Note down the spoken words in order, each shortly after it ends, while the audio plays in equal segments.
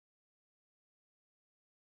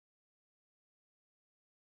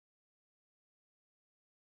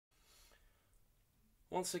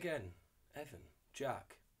Once again, Evan,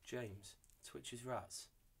 Jack, James, Twitch's Rats,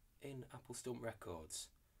 in Applestump Records,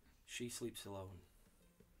 She Sleeps Alone.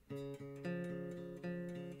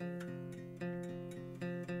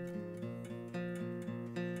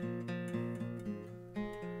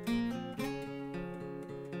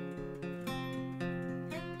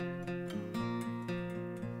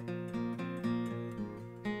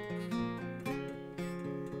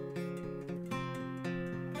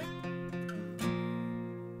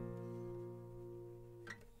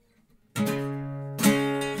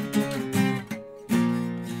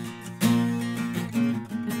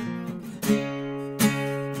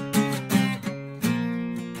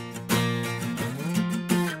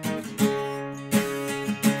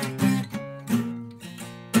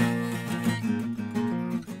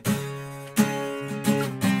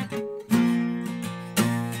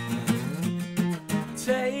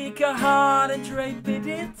 Take a heart and drape it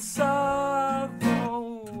in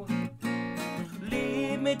sorrow.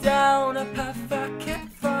 Lead me down a path I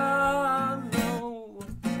can't follow,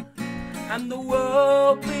 and the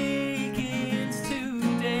world begins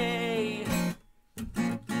today.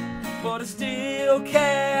 But I still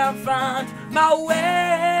can't find my way.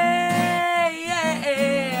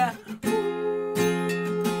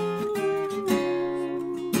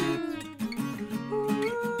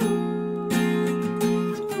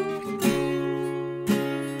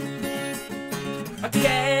 I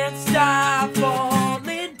can't stop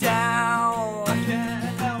falling down. I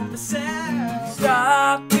can't help myself.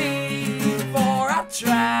 Stop before I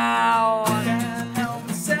drown. I can't help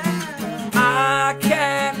myself. I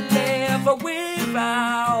can't live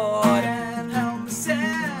without. I can't help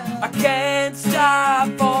myself. I can't stop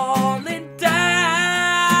falling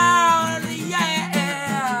down. Yeah.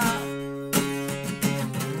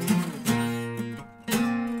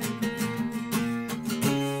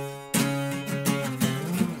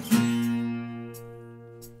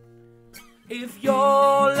 If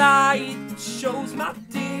your light shows my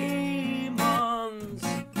demons,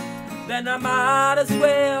 then I might as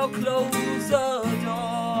well close the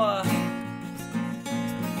door.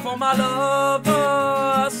 For my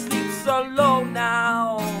lover sleeps alone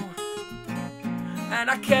now, and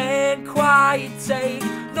I can't quite take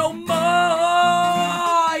no more.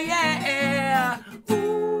 Yeah.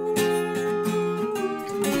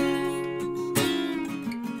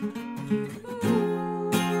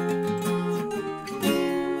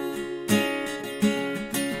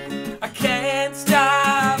 I can't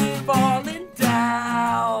stop falling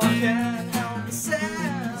down. I can't help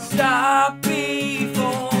myself. Stop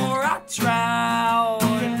before I drown.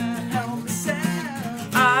 I can't help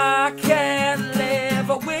myself. I can't live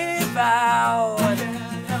without. I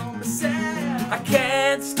can't help myself. I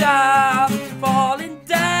can't stop falling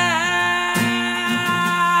down.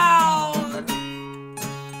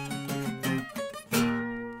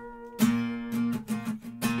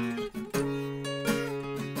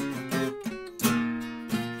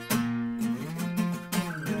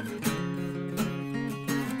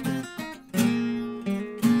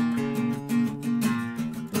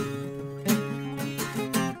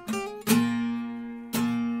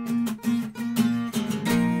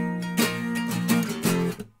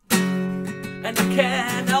 And I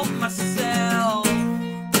can't help myself.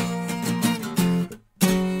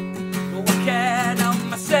 No, I can't help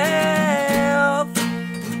myself.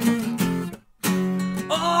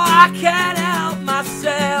 Oh, I can't help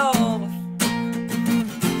myself.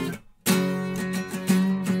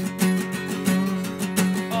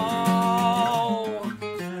 Oh,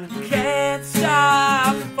 can't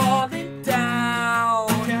stop falling down.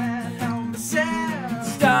 Can't help myself.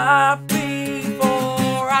 Stop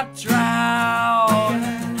before I drown.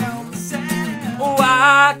 Can't help myself. Oh,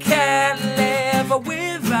 I can't live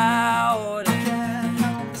without. I can't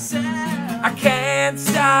help myself. I can't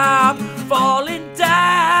stop falling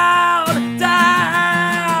down,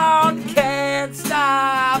 down. Can't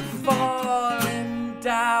stop falling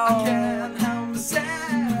down. I can't help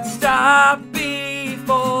myself. Stop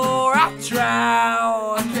before I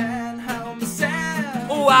drown. I can't help myself.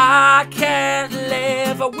 Oh, I can't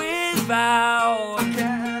live without. I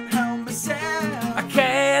can't help myself. I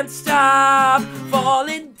can't stop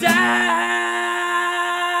falling down.